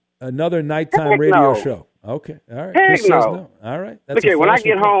another nighttime radio show. Okay, all right. Heck Chris no. says no. All right. Look here, when I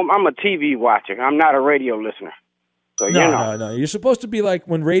get home, I'm a TV watcher. I'm not a radio listener. So No. You're supposed to be like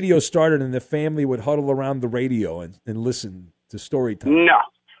when radio started and the family would huddle around the radio and listen to story time.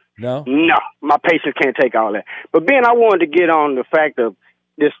 No, my patience can't take all that. But Ben, I wanted to get on the fact of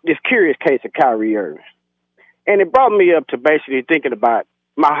this curious case of Kyrie Irving. And it brought me up to basically thinking about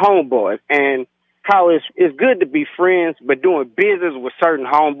my homeboys and how it's good to be friends, but doing business with certain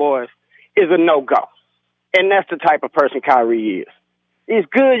homeboys is a no-go. And that's the type of person Kyrie is. It's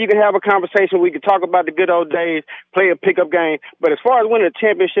good. You can have a conversation. We can talk about the good old days, play a pickup game. But as far as winning a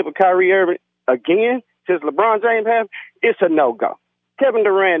championship with Kyrie Irving, again, since LeBron James has, it's a no-go. Kevin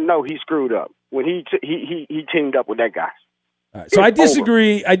Durant, he screwed up when he teamed up with that guy. All right, so I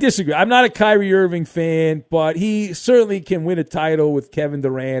disagree. I'm not a Kyrie Irving fan, but he certainly can win a title with Kevin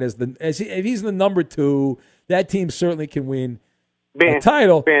Durant if he's the number 2. That team certainly can win a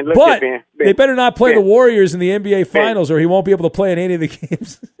title. Ben, but they better not play the Warriors in the NBA Finals, or he won't be able to play in any of the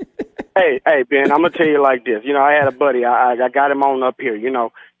games. Hey, Ben, I'm gonna tell you like this. I had a buddy. I got him on up here.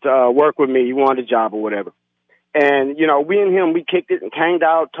 To work with me. He wanted a job or whatever. And we and him, we kicked it and hanged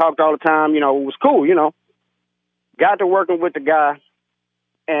out, talked all the time. It was cool. Got to working with the guy,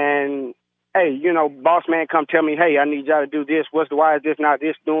 and hey, boss man come tell me, hey, I need y'all to do this. Why is this not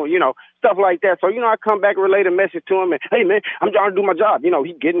this doing? Stuff like that. So I come back and relay a message to him, and hey man, I'm trying to do my job. He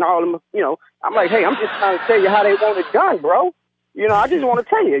getting all of them. I'm like, hey, I'm just trying to tell you how they want it done, bro. I just want to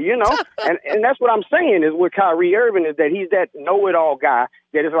tell you, and that's what I'm saying is with Kyrie Irving is that he's that know-it-all guy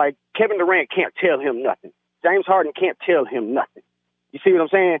that is like Kevin Durant can't tell him nothing. James Harden can't tell him nothing. You see what I'm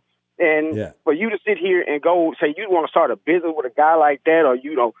saying? And for you to sit here and go say you want to start a business with a guy like that, or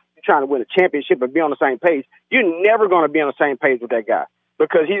you're trying to win a championship and be on the same page, you're never going to be on the same page with that guy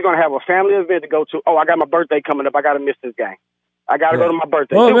because he's going to have a family event to go to. Oh, I got my birthday coming up. I got to miss this game. I got to go to my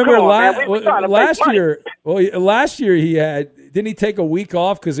birthday. Well, remember last year he didn't he take a week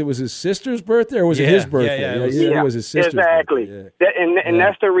off because it was his sister's birthday, or was it his birthday? It was his sister's exactly. birthday. And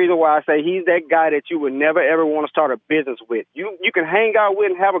that's the reason why I say he's that guy that you would never, ever want to start a business with. You can hang out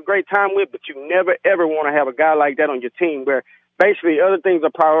with and have a great time with, but you never, ever want to have a guy like that on your team where basically other things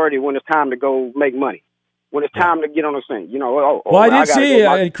are priority when it's time to go make money. When it's time to get on the scene, I did see,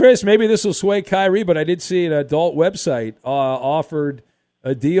 and Chris, maybe this will sway Kyrie, but I did see an adult website offered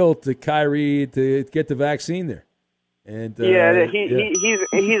a deal to Kyrie to get the vaccine there. And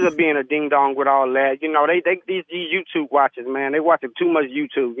he's being a ding dong with all that. These YouTube watchers, man, they watching too much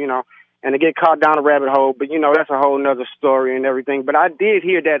YouTube, and they get caught down a rabbit hole. But that's a whole nother story and everything. But I did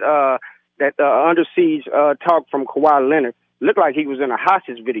hear that under siege talk from Kawhi Leonard. Looked like he was in a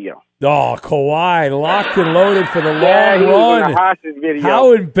hostage video. Oh, Kawhi, locked and loaded for the long he run. Was in a hostage video.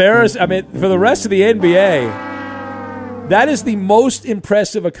 How embarrassing. I mean, for the rest of the NBA, that is the most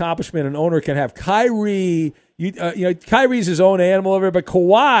impressive accomplishment an owner can have. Kyrie, Kyrie's his own animal over, but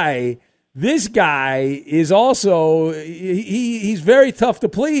Kawhi, this guy is also, he's very tough to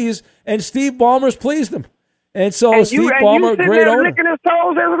please, and Steve Ballmer's pleased him. And so Steve Ballmer, great owner. Licking his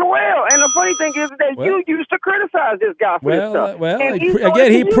toes as well. And the funny thing is that you used to criticize this guy for this stuff.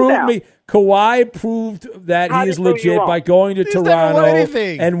 He proved me. Kawhi proved that he is legit by going to Toronto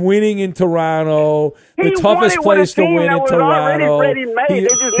and winning in Toronto, the toughest place to win in Toronto.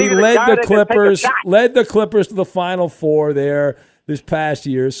 He led the Clippers to the Final Four there this past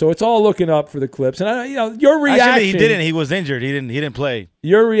year. So it's all looking up for the Clips. And your reaction. Actually, he didn't. He was injured. He didn't play.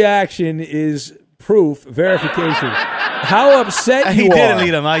 Your reaction is verification. How upset you are. He didn't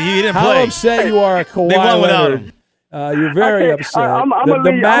lead him. He didn't play. How upset you are, Kawhi They won without Leonard. him. You're very upset.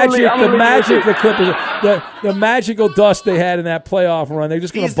 The Clippers, the magical dust they had in that playoff run, they're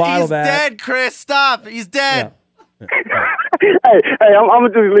just going to bottle that. He's dead, Chris. Stop. He's dead. Hey, I'm going to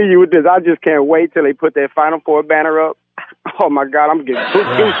just leave you with this. I just can't wait till they put that Final Four banner up. Oh, my God, I'm getting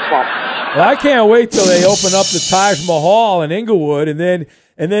goosebumps. Well, I can't wait till they open up the Taj Mahal in Inglewood, and then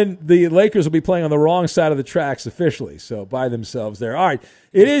the Lakers will be playing on the wrong side of the tracks officially, so by themselves there. All right,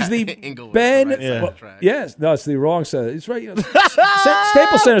 it is the Ben. Yes, no, it's the wrong side. It's right.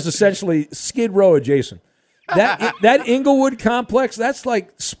 Staples Center is essentially Skid Row adjacent. That Inglewood complex, that's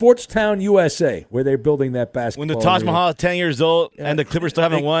like Sportstown, USA, where they're building that basketball. When the Taj Mahal is 10 years old and the Clippers still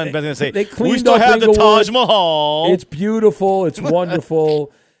haven't won, Ben's going to say, we still have the Taj Mahal. It's beautiful. It's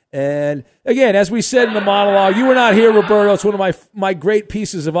wonderful. And again, as we said in the monologue, you were not here, Roberto. It's one of my great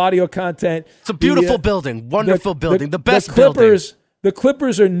pieces of audio content. It's a beautiful building, wonderful building, the best building. The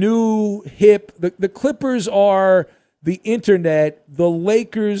Clippers are new, hip. The Clippers are the internet. The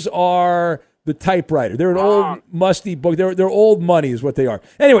Lakers are the typewriter. They're an old, musty book. They're old money is what they are.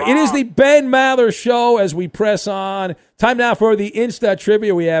 Anyway, it is the Ben Maller Show as we press on. Time now for the Insta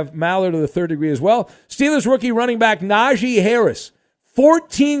Trivia. We have Maller to the third degree as well. Steelers rookie running back Najee Harris.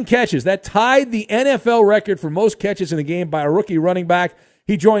 14 catches. That tied the NFL record for most catches in a game by a rookie running back.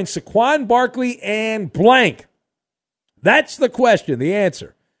 He joined Saquon Barkley and blank. That's the question. The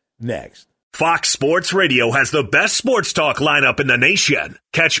answer next. Fox Sports Radio has the best sports talk lineup in the nation.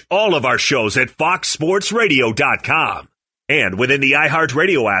 Catch all of our shows at foxsportsradio.com. And within the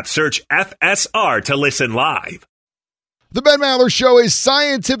iHeartRadio app, search FSR to listen live. The Ben Maller Show is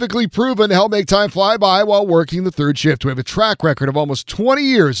scientifically proven to help make time fly by while working the third shift. We have a track record of almost 20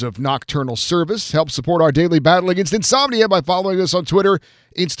 years of nocturnal service. Help support our daily battle against insomnia by following us on Twitter,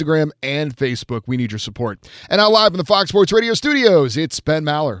 Instagram, and Facebook. We need your support. And now live in the Fox Sports Radio studios, it's Ben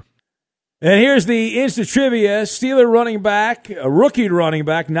Maller. And here's the Insta Trivia. Steeler running back, a rookie running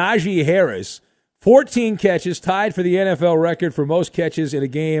back, Najee Harris, 14 catches, tied for the NFL record for most catches in a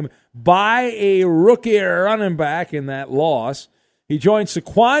game by a rookie running back in that loss. He joined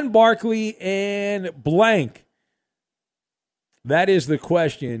Saquon Barkley and blank. That is the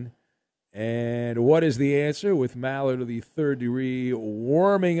question. And what is the answer? With Maller to the third degree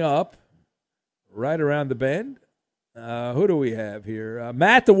warming up right around the bend. Who do we have here?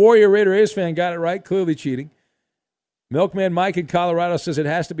 Matt, the Warrior Raider A's fan, got it right. Clearly cheating. Milkman Mike in Colorado says it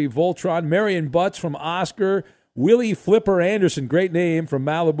has to be Voltron. Marion Butts from Oscar. Willie Flipper Anderson, great name, from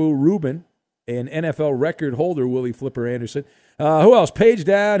Malibu. Ruben, an NFL record holder, Willie Flipper Anderson. Who else? Page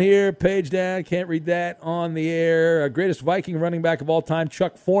down here. Page down. Can't read that on the air. Greatest Viking running back of all time,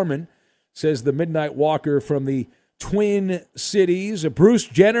 Chuck Foreman, says the Midnight Walker from the Twin Cities. Bruce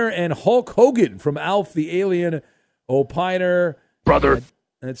Jenner and Hulk Hogan from Alf the Alien Opiner. Brother.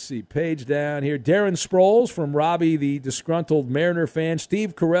 Let's see. Page down here. Darren Sproles from Robbie, the disgruntled Mariner fan.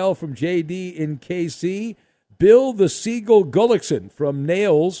 Steve Carell from JD in KC. Bill the Seagull Gullickson from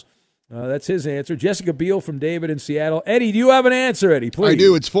Nails. That's his answer. Jessica Biel from David in Seattle. Eddie, do you have an answer, Eddie? Please. I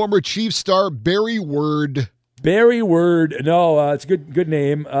do. It's former Chiefs star Barry Word. Barry Word. No, it's a good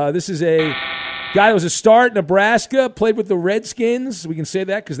name. This is a guy that was a star at Nebraska, played with the Redskins. We can say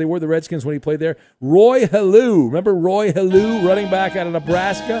that because they were the Redskins when he played there. Roy Halou. Remember Roy Halou, running back out of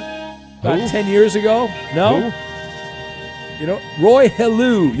Nebraska about 10 years ago? No? Who? You know, Roy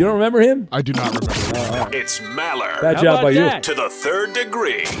Halou. You don't remember him? I do not remember. It's Maller. Bad job by you. To the third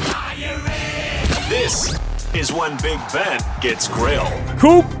degree. This is when Big Ben gets grilled.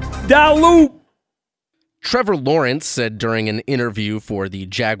 Coop da loop. Trevor Lawrence said during an interview for the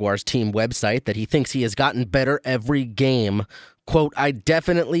Jaguars team website that he thinks he has gotten better every game. Quote, I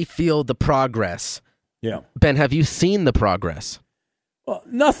definitely feel the progress. Yeah. Ben, have you seen the progress? Well,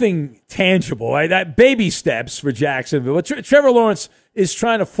 nothing tangible. Right? That baby steps for Jacksonville. But Trevor Lawrence is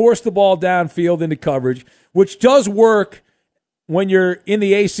trying to force the ball downfield into coverage, which does work when you're in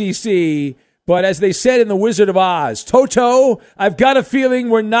the ACC. But as they said in The Wizard of Oz, Toto, I've got a feeling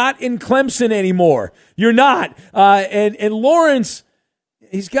we're not in Clemson anymore. You're not. And Lawrence,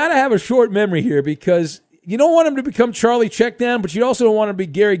 he's got to have a short memory here because you don't want him to become Charlie Checkdown, but you also don't want him to be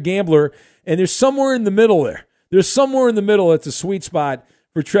Gary Gambler. And there's somewhere in the middle there. There's somewhere in the middle that's a sweet spot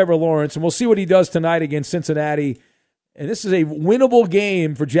for Trevor Lawrence. And we'll see what he does tonight against Cincinnati. And this is a winnable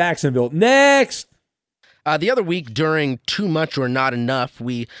game for Jacksonville. Next. The other week during Too Much or Not Enough,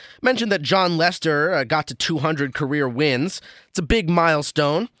 we mentioned that John Lester got to 200 career wins. It's a big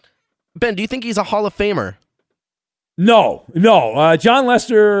milestone. Ben, do you think he's a Hall of Famer? No. John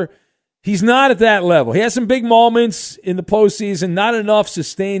Lester, he's not at that level. He has some big moments in the postseason, not enough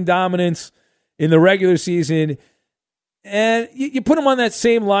sustained dominance in the regular season. And you put him on that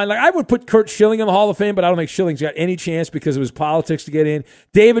same line. Like I would put Kurt Schilling in the Hall of Fame, but I don't think Schilling's got any chance because of his politics to get in.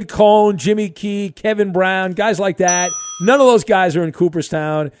 David Cohn, Jimmy Key, Kevin Brown, guys like that. None of those guys are in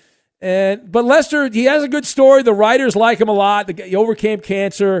Cooperstown. But Lester, he has a good story. The writers like him a lot. He overcame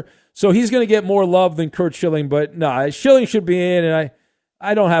cancer, so he's going to get more love than Kurt Schilling. But no, Schilling should be in, and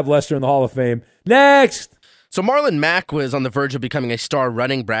I don't have Lester in the Hall of Fame. Next. So Marlon Mack was on the verge of becoming a star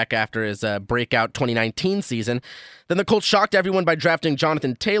running back after his breakout 2019 season. Then the Colts shocked everyone by drafting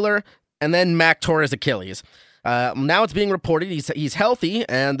Jonathan Taylor, and then Mack tore his Achilles. Now it's being reported he's healthy,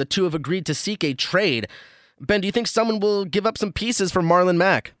 and the two have agreed to seek a trade. Ben, do you think someone will give up some pieces for Marlon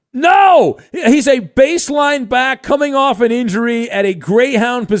Mack? No! He's a baseline back coming off an injury at a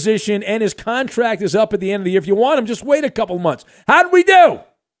Greyhound position, and his contract is up at the end of the year. If you want him, just wait a couple months. How did we do?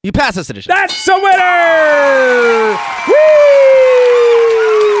 You pass this edition. That's a winner! Woo!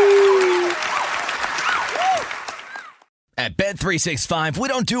 At Bet365, we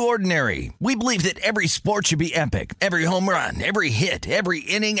don't do ordinary. We believe that every sport should be epic. Every home run, every hit, every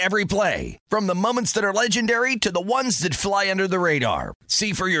inning, every play. From the moments that are legendary to the ones that fly under the radar.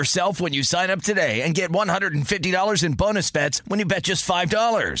 See for yourself when you sign up today and get $150 in bonus bets when you bet just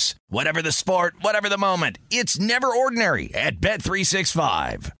 $5. Whatever the sport, whatever the moment, it's never ordinary at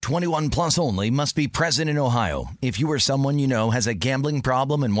Bet365. 21 plus only. Must be present in Ohio. If you or someone you know has a gambling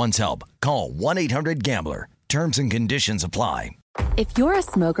problem and wants help, call 1-800-GAMBLER. Terms and conditions apply. If you're a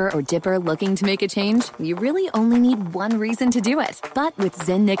smoker or dipper looking to make a change, you really only need one reason to do it. But with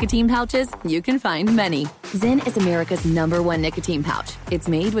Zyn nicotine pouches, you can find many. Zyn is America's #1 nicotine pouch. It's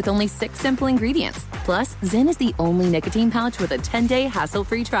made with only 6 simple ingredients. Plus, Zyn is the only nicotine pouch with a 10-day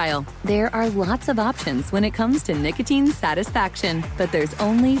hassle-free trial. There are lots of options when it comes to nicotine satisfaction, but there's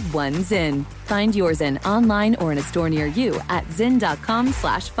only one Zyn. Find your Zyn online or in a store near you at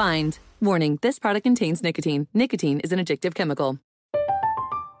zyn.com/find. Warning, this product contains nicotine. Nicotine is an addictive chemical.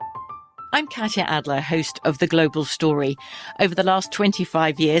 I'm Katya Adler, host of The Global Story. Over the last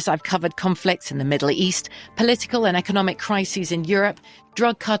 25 years, I've covered conflicts in the Middle East, political and economic crises in Europe,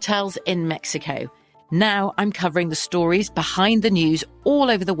 drug cartels in Mexico. Now I'm covering the stories behind the news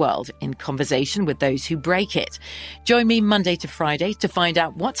all over the world in conversation with those who break it. Join me Monday to Friday to find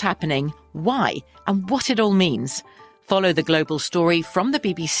out what's happening, why, and what it all means. Follow The Global Story from the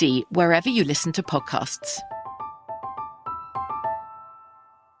BBC wherever you listen to podcasts.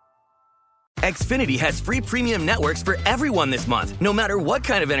 Xfinity has free premium networks for everyone this month, no matter what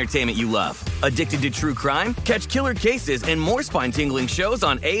kind of entertainment you love. Addicted to true crime? Catch killer cases and more spine-tingling shows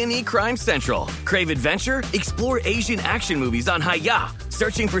on A&E Crime Central. Crave adventure? Explore Asian action movies on Hi-Ya.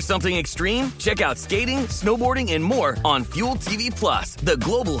 Searching for something extreme? Check out skating, snowboarding, and more on Fuel TV Plus, the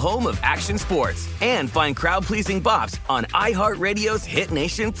global home of action sports. And find crowd-pleasing bops on iHeartRadio's Hit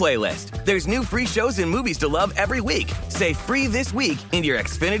Nation playlist. There's new free shows and movies to love every week. Say free this week in your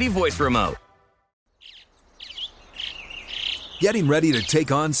Xfinity voice remote. Getting ready to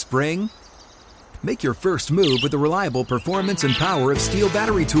take on spring? Make your first move with the reliable performance and power of Steel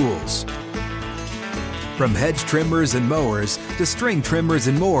battery tools. From hedge trimmers and mowers to string trimmers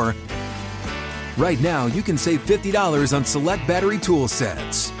and more, right now you can save $50 on select battery tool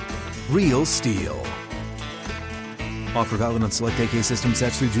sets. Real Steel. Offer valid on select AK system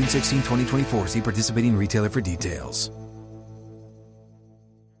sets through June 16, 2024. See participating retailer for details.